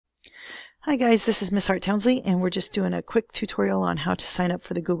Hi guys, this is Miss Hart-Townsley, and we're just doing a quick tutorial on how to sign up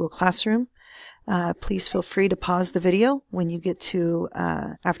for the Google Classroom. Please feel free to pause the video when you get to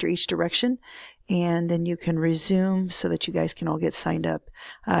after each direction, and then you can resume so that you guys can all get signed up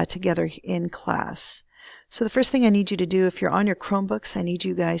together in class. So the first thing I need you to do, if you're on your Chromebooks, I need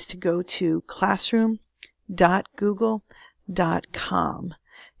you guys to go to classroom.google.com.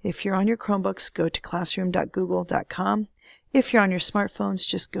 If you're on your Chromebooks, go to classroom.google.com. If you're on your smartphones,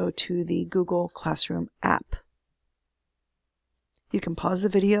 just go to the Google Classroom app. You can pause the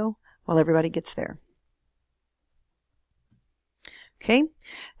video while everybody gets there. Okay,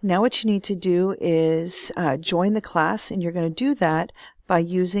 now what you need to do is join the class, and you're going to do that by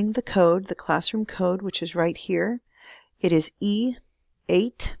using the code, the classroom code, which is right here. It is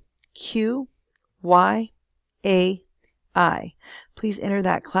E8QYAI. Please enter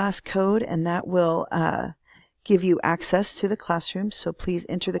that class code, and that will give you access to the classroom. So please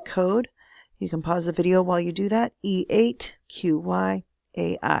enter the code. You can pause the video while you do that. E8QYAI.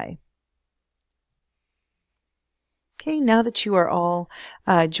 Okay, now that you are all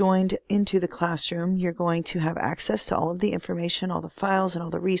joined into the classroom, you're going to have access to all of the information, all the files, and all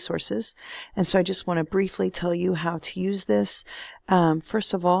the resources. And so I just want to briefly tell you how to use this.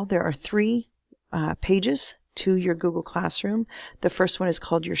 First of all, there are three pages to your Google Classroom. The first one is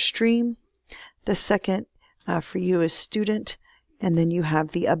called your stream. The second for you is student, and then you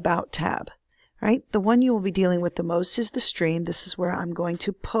have the About tab. Right? The one you will be dealing with the most is the stream. This is where I'm going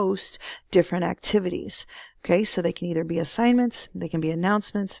to post different activities. Okay, so they can either be assignments, they can be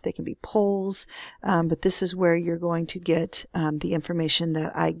announcements, they can be polls, but this is where you're going to get the information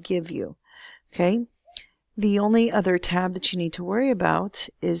that I give you. Okay, the only other tab that you need to worry about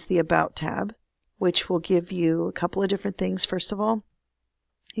is the About tab, which will give you a couple of different things. First of all,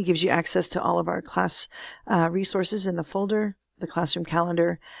 it gives you access to all of our class resources in the folder, the classroom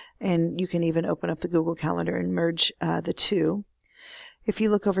calendar, and you can even open up the Google Calendar and merge the two. If you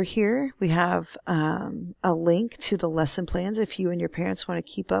look over here, we have a link to the lesson plans. If you and your parents want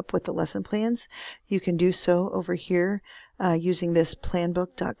to keep up with the lesson plans, you can do so over here using this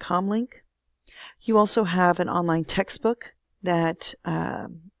planbook.com link. You also have an online textbook that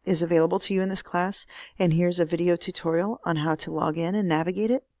is available to you in this class, and here's a video tutorial on how to log in and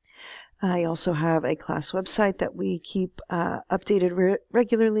navigate it. I also have a class website that we keep updated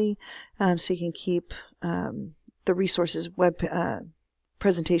regularly, so you can keep the resources,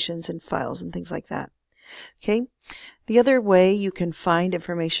 presentations and files and things like that. Okay. The other way you can find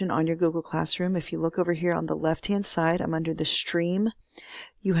information on your Google Classroom, if you look over here on the left-hand side, I'm under the stream.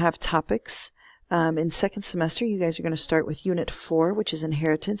 You have topics. In second semester, you guys are going to start with Unit 4, which is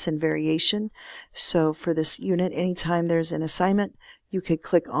Inheritance and Variation. So for this unit, anytime there's an assignment, you could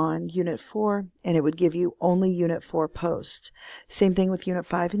click on Unit 4, and it would give you only Unit 4 posts. Same thing with Unit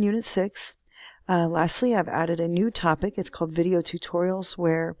 5 and Unit 6. Lastly, I've added a new topic. It's called Video Tutorials,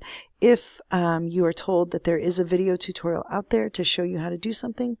 where if you are told that there is a video tutorial out there to show you how to do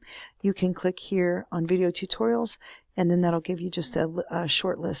something, you can click here on Video Tutorials, and then that'll give you just a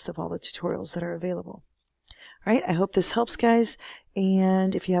short list of all the tutorials that are available. All right, I hope this helps, guys,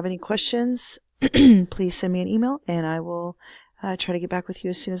 and if you have any questions, please send me an email, and I will try to get back with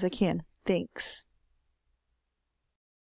you as soon as I can. Thanks.